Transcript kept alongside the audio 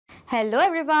Hello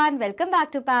everyone, welcome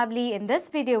back to Pabbly. In this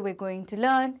video, we're going to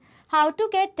learn how to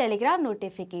get Telegram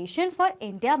notification for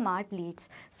IndiaMART leads.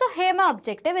 So here my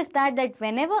objective is that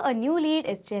whenever a new lead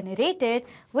is generated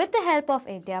with the help of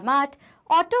IndiaMART,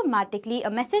 automatically a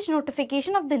message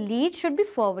notification of the lead should be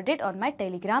forwarded on my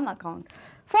Telegram account.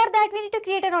 For that, we need to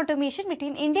create an automation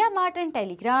between IndiaMART and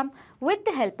Telegram with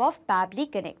the help of Pabbly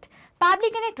Connect.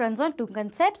 Pabbly Connect runs on two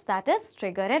concepts, that is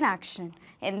trigger and action.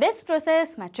 In this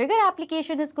process, my trigger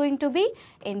application is going to be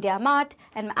IndiaMART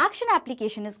and my action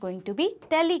application is going to be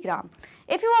Telegram.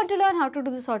 If you want to learn how to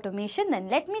do this automation, then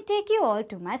let me take you all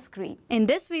to my screen. In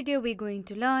this video, we're going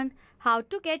to learn how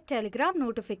to get Telegram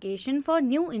notification for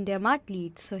new IndiaMART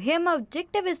leads. So here my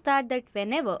objective is that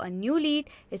whenever a new lead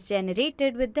is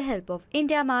generated with the help of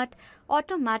IndiaMART,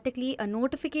 automatically a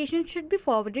notification should be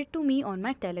forwarded to me on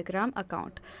my Telegram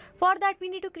account. For that, we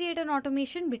need to create an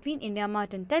automation between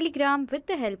IndiaMART and Telegram with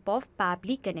the help of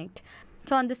Pabbly Connect.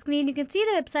 So on the screen, you can see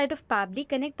the website of Pabbly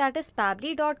Connect, that is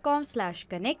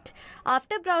pabbly.com/connect.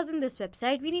 After browsing this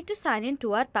website, we need to sign in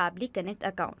to our Pabbly Connect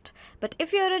account. But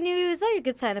if you're a new user, you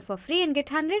can sign up for free and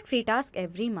get 100 free tasks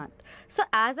every month. So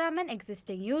as I'm an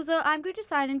existing user, I'm going to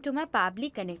sign in to my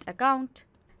Pabbly Connect account.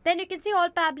 Then you can see all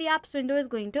Pabbly apps window is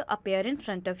going to appear in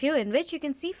front of you, in which you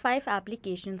can see 5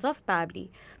 applications of Pabbly,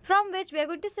 from which we are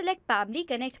going to select Pabbly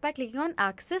Connect by clicking on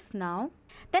Access Now.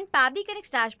 Then Pabbly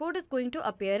Connect's dashboard is going to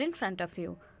appear in front of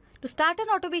you. To start an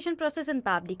automation process in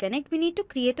Pabbly Connect, we need to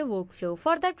create a workflow.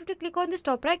 For that, we need to click on this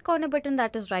top right corner button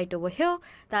that is right over here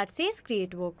that says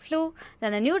Create Workflow.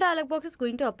 Then a new dialog box is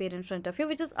going to appear in front of you,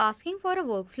 which is asking for a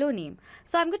workflow name.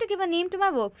 So I'm going to give a name to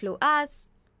my workflow as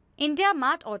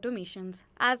IndiaMART Automations.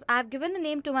 As I have given a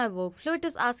name to my workflow, it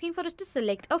is asking for us to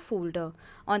select a folder.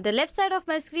 On the left side of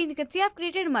my screen, you can see I have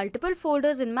created multiple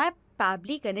folders in my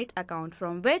Pabbly Connect account,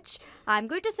 from which I am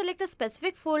going to select a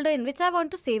specific folder in which I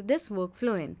want to save this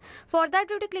workflow in. For that,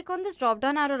 we have to click on this drop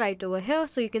down arrow right over here.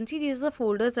 So you can see these are the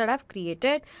folders that I have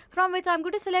created, from which I am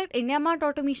going to select IndiaMART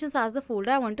Automations as the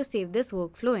folder I want to save this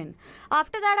workflow in.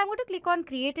 After that, I am going to click on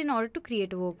Create in order to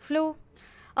create a workflow.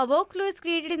 A workflow is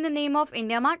created in the name of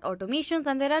IndiaMART Automations,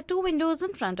 and there are two windows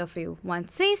in front of you. One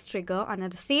says Trigger,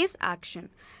 another says Action.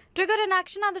 Trigger and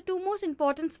action are the two most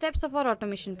important steps of our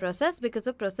automation process because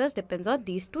the process depends on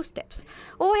these two steps.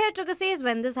 Over here, trigger says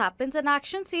when this happens and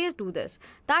action says do this.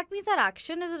 That means our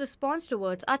action is a response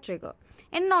towards our trigger.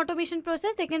 In an automation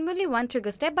process, there can be only one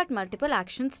trigger step but multiple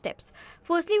action steps.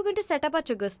 Firstly, we're going to set up a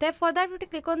trigger step. For that, we have to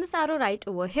click on this arrow right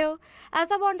over here.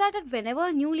 As I want that whenever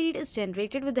a new lead is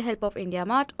generated with the help of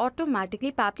IndiaMART,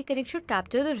 automatically Pabbly Connect should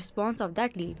capture the response of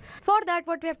that lead. For that,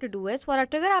 what we have to do is, for our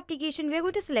trigger application, we are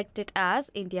going to select it as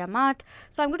IndiaMART.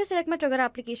 So I'm going to select my trigger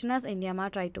application as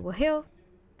IndiaMART right over here.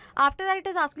 After that, it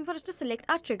is asking for us to select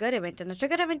our trigger event, and the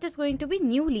trigger event is going to be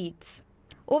new leads.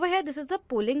 Over here, this is the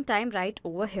polling time right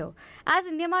over here. As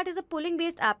IndiaMART is a polling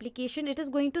based application, it is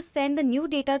going to send the new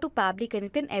data to Pabbly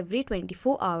Connect in every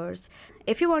 24 hours.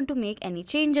 If you want to make any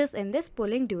changes in this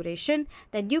polling duration,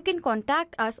 then you can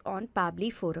contact us on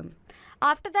Pabbly forum.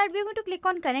 After that, we are going to click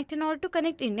on Connect in order to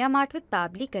connect IndiaMART with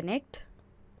Pabbly Connect.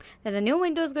 Then a new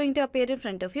window is going to appear in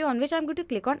front of you, on which I'm going to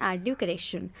click on Add New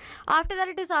Connection. After that,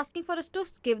 it is asking for us to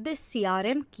give this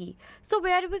CRM key. So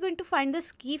where are we going to find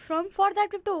this key from? For that,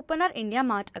 we have to open our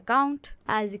IndiaMART account.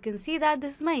 As you can see that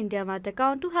this is my IndiaMART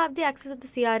account. To have the access of the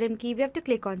CRM key, we have to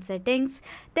click on Settings.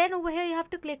 Then over here, you have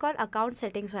to click on Account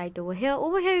Settings right over here.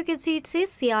 Over here, you can see it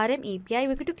says CRM API.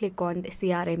 We're going to click on the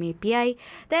CRM API.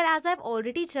 Then as I've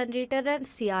already generated a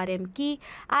CRM key,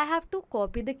 I have to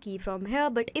copy the key from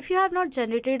here. But if you have not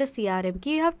generated a CRM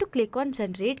key, you have to click on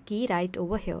Generate Key right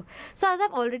over here. So as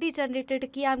I've already generated a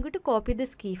key, I'm going to copy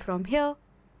this key from here.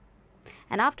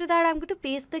 And after that, I'm going to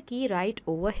paste the key right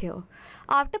over here.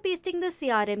 After pasting the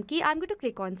CRM key, I'm going to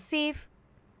click on Save.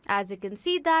 As you can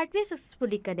see that we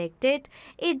successfully connected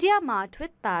IndiaMART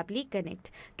with Pabbly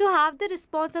Connect. To have the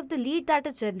response of the lead that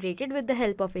is generated with the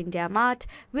help of IndiaMART,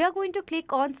 we are going to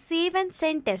click on Save and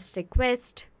Send Test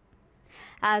Request.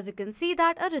 As you can see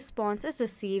that a response is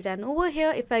received, and over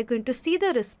here if I'm going to see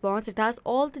the response, it has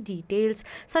all the details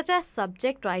such as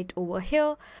subject right over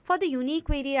here, for the unique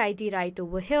query ID right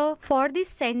over here, for the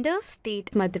sender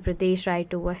state Madhya Pradesh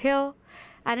right over here,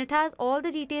 and it has all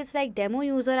the details like demo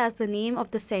user as the name of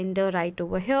the sender right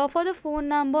over here, for the phone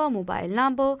number, mobile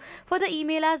number, for the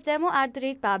email as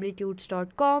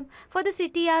demo@pabblytudes.com, for the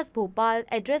city as Bhopal,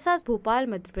 address as Bhopal,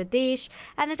 Madhya Pradesh,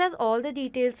 and it has all the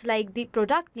details like the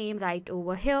product name right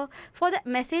over here, for the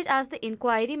message as the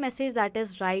inquiry message that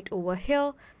is right over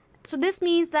here, So this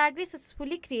means that we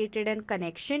successfully created a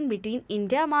connection between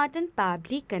IndiaMART and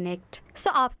Pabbly Connect.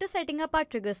 So after setting up our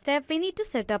trigger step, we need to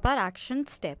set up our action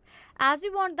step. As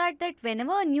we want that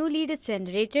whenever a new lead is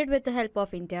generated with the help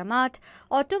of IndiaMART,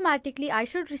 automatically I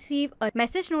should receive a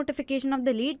message notification of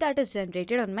the lead that is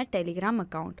generated on my Telegram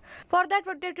account. For that,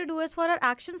 what we have to do is for our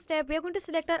action step, we are going to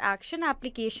select our action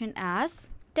application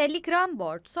as Telegram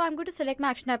bot. So I'm going to select my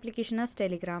action application as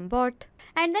Telegram bot.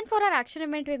 And then for our action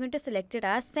event, we're going to select it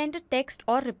as send a text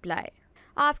or reply.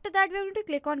 After that, we're going to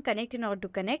click on connect in order to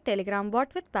connect Telegram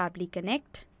bot with Pabbly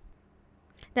Connect.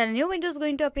 Then a new window is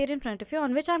going to appear in front of you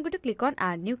on which I'm going to click on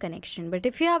add new connection. But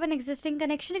if you have an existing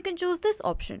connection, you can choose this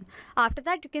option. After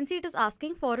that, you can see it is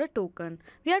asking for a token.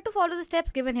 We have to follow the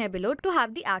steps given here below to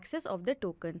have the access of the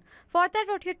token. For that,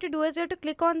 what you have to do is you have to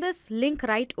click on this link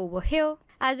right over here.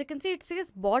 As you can see, it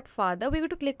says bot father. We're going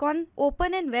to click on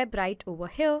open in web right over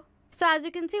here. So as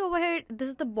you can see over here, this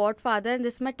is the bot father and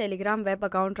this is my Telegram web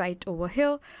account right over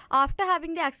here. After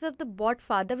having the access of the bot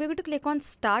father, we're going to click on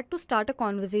start to start a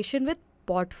conversation with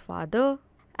bot father.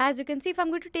 As you can see, if I'm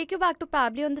going to take you back to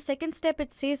Pabbly, on the second step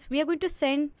it says we are going to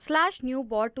send /new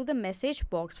bot to the message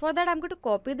box. For that, I'm going to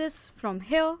copy this from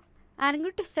here and I'm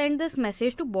going to send this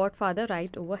message to bot father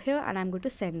right over here, and I'm going to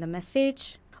send the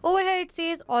message. Over here it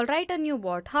says, alright, a new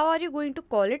bot. How are you going to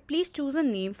call it? Please choose a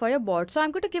name for your bot. So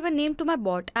I'm going to give a name to my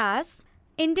bot as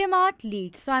IndiaMART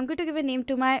Leads. So I'm going to give a name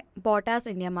to my bot as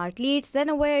IndiaMART Leads.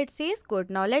 Then over here it says good.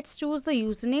 Now let's choose the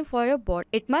username for your bot.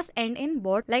 It must end in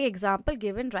bot like example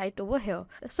given right over here.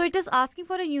 So it is asking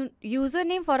for a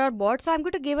username for our bot. So I'm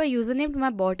going to give a username to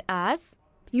my bot as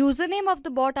username of the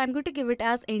bot. I'm going to give it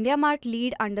as IndiaMART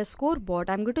lead _ bot.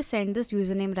 I'm going to send this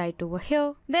username right over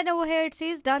here. Then over here it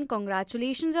says done.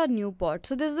 Congratulations on new bot.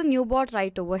 So this is the new bot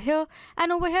right over here.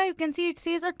 And over here you can see it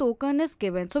says a token is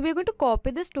given. So we're going to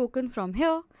copy this token from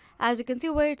here. As you can see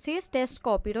over here it says test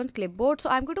copied on clipboard. So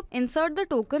I'm going to insert the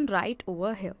token right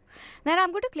over here. Then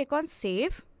I'm going to click on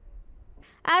save.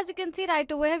 As you can see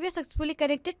right over here, we have successfully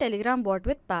connected Telegram bot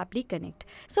with Pabbly Connect.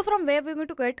 So from where we're going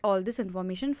to get all this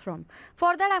information from?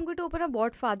 For that, I'm going to open a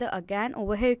bot father again.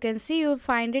 Over here, you can see you'll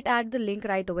find it at the link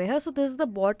right over here. So this is the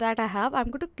bot that I have. I'm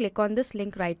going to click on this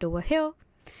link right over here.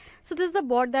 So this is the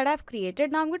bot that I've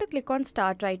created. Now I'm going to click on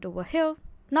start right over here.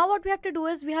 Now what we have to do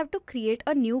is we have to create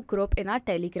a new group in our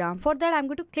Telegram. For that, I'm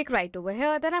going to click right over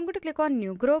here. Then I'm going to click on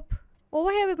new group. Over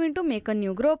here, we're going to make a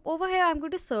new group. Over here, I'm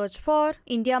going to search for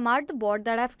IndiaMART, the bot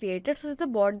that I've created. So this is the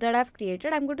bot that I've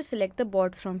created. I'm going to select the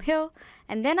bot from here.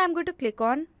 And then I'm going to click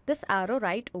on this arrow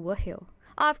right over here.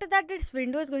 After that, this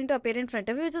window is going to appear in front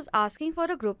of you, which is asking for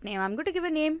a group name. I'm going to give a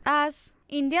name as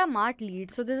IndiaMART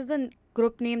Lead. So this is the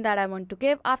group name that I want to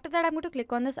give. After that, I'm going to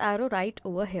click on this arrow right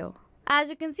over here. As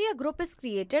you can see, a group is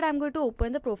created. I'm going to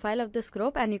open the profile of this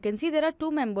group, and you can see there are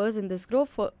two members in this group.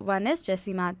 One is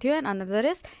Jesse Matthew and another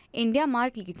is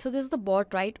IndiaMART Lead. So this is the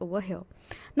bot right over here.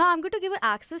 Now I'm going to give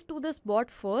access to this bot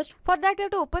first. For that, we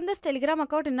have to open this Telegram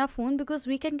account in our phone because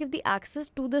we can give the access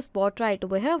to this bot right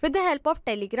over here with the help of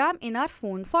Telegram in our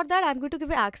phone. For that, I'm going to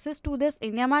give access to this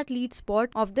IndiaMART Leads bot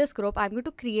of this group. I'm going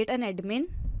to create an admin.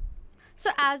 So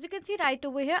as you can see right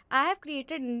over here, I have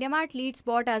created IndiaMART Leads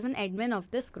bot as an admin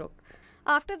of this group.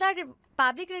 After that,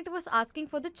 Pabbly Connect was asking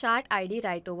for the chat ID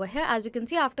right over here. As you can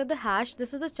see after the hash,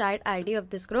 this is the chat ID of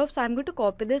this group. So I'm going to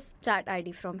copy this chat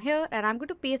ID from here and I'm going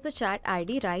to paste the chat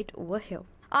ID right over here.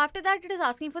 After that, it is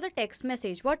asking for the text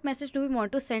message. What message do we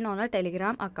want to send on our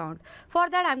Telegram account? For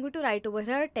that, I'm going to write over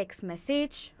here text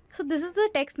message. So this is the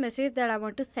text message that I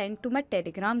want to send to my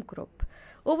Telegram group.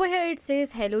 Over here it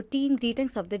says, hello team,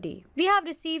 greetings of the day. We have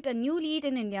received a new lead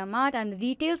in IndiaMART and the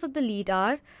details of the lead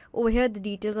are, over here the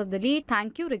details of the lead,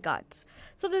 thank you, regards.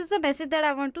 So this is the message that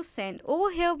I want to send. Over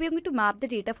here we are going to map the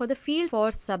data for the field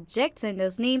for subject,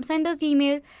 sender's name, sender's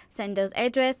email, sender's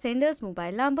address, sender's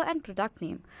mobile number and product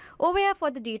name. Over here for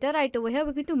the data right over here,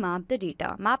 we're going to map the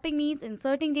data. Mapping means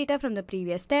inserting data from the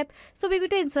previous step. So we're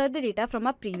going to insert the data from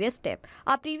our previous step.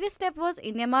 Our previous step was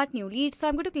IndiaMART new lead. So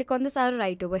I'm going to click on this arrow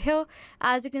right over here.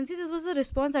 As you can see, this was the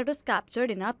response that was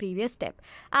captured in our previous step.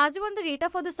 As you want the data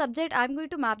for the subject, I'm going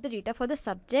to map the data for the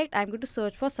subject. I'm going to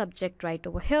search for subject right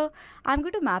over here. I'm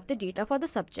going to map the data for the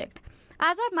subject.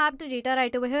 As I've mapped the data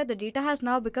right over here, the data has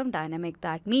now become dynamic.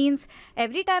 That means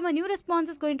every time a new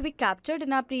response is going to be captured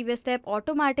in our previous step,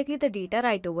 automatically the data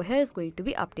right over here is going to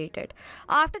be updated.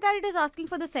 After that, it is asking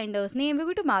for the sender's name. We're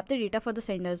going to map the data for the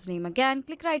sender's name again.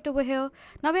 Click right over here.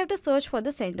 Now we have to search for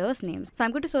the sender's name. So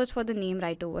I'm going to search for the name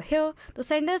right over here. The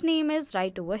sender's name is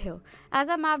right over here. As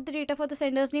I mapped the data for the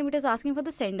sender's name, it is asking for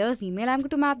the sender's email. I'm going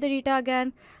to map the data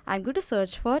again. I'm going to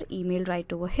search for email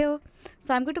right over here.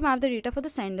 So I'm going to map the data for the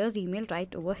sender's email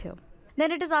right over here.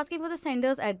 Then it is asking for the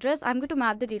sender's address. I'm going to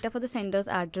map the data for the sender's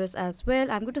address as well.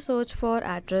 I'm going to search for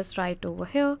address right over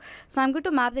here. So I'm going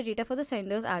to map the data for the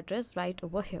sender's address right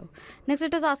over here. Next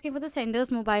it is asking for the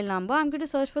sender's mobile number. I'm going to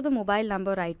search for the mobile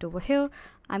number right over here.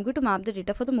 I'm going to map the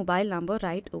data for the mobile number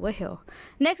right over here.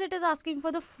 Next it is asking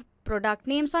for the product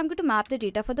name. So I'm going to map the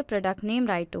data for the product name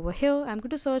right over here. I'm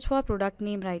going to search for product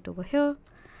name right over here.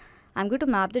 I'm going to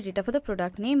map the data for the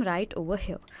product name right over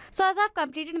here. So as I've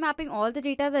completed mapping all the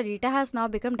data has now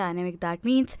become dynamic. That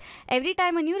means every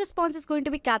time a new response is going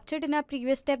to be captured in our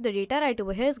previous step, the data right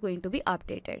over here is going to be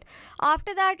updated.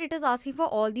 After that, it is asking for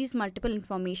all these multiple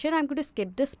information. I'm going to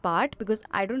skip this part because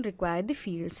I don't require the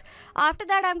fields. After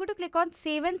that, I'm going to click on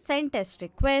save and send test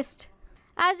request.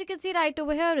 As you can see right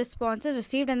over here, response is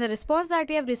received, and the response that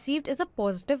we have received is a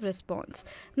positive response.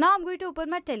 Now I'm going to open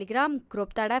my Telegram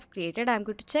group that I've created. I'm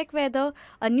going to check whether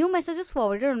a new message is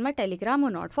forwarded on my Telegram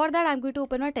or not. For that, I'm going to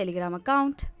open my Telegram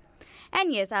account.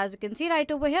 And yes, as you can see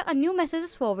right over here, a new message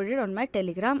is forwarded on my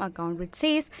Telegram account which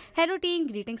says, "Hello team,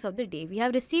 greetings of the day. We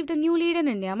have received a new lead in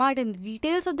IndiaMART and the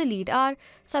details of the lead are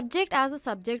subject as the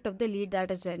subject of the lead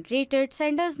that is generated,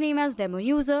 sender's name as demo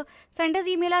user, sender's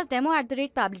email as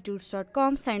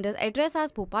demo@pabblytools.com, sender's address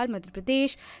as Bhopal, Madhya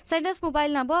Pradesh, sender's mobile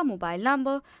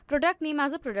number, product name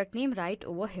as a product name right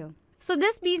over here." So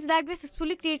this means that we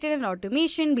successfully created an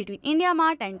automation between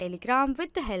IndiaMART and Telegram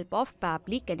with the help of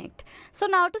Pabbly Connect. So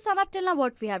now to sum up till now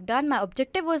what we have done, my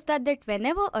objective was that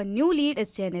whenever a new lead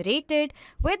is generated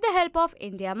with the help of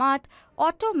IndiaMART,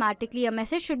 automatically a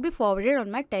message should be forwarded on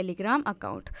my Telegram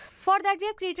account. For that we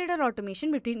have created an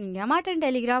automation between IndiaMART and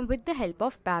Telegram with the help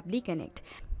of Pabbly Connect.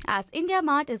 As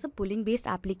IndiaMART is a pulling based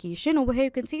application, over here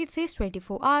you can see it says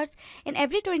 24 hours. In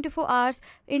every 24 hours,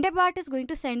 IndiaMART is going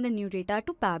to send the new data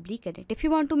to Pabbly Connect. If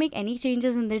you want to make any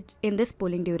changes in this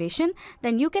polling duration,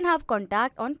 then you can have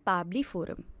contact on Pabbly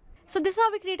forum. So this is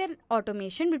how we create an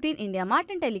automation between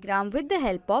IndiaMART and Telegram with the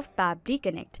help of Pabbly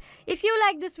Connect. If you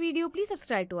like this video, please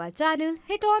subscribe to our channel,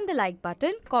 hit on the like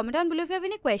button, comment down below if you have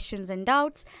any questions and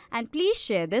doubts, and please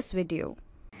share this video.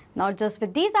 Not just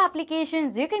with these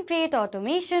applications, you can create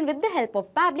automation with the help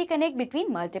of Pabbly Connect between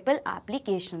multiple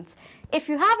applications. If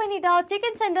you have any doubts, you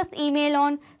can send us email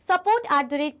on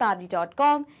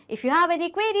support@pabbly.com. If you have any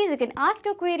queries, you can ask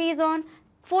your queries on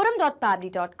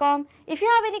forum.pabbly.com. If you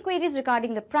have any queries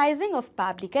regarding the pricing of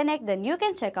Pabbly Connect, then you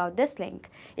can check out this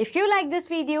link. If you like this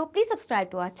video, please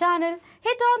subscribe to our channel,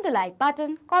 hit on the like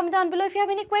button, comment down below if you have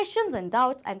any questions and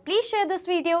doubts, and please share this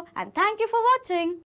video, and thank you for watching.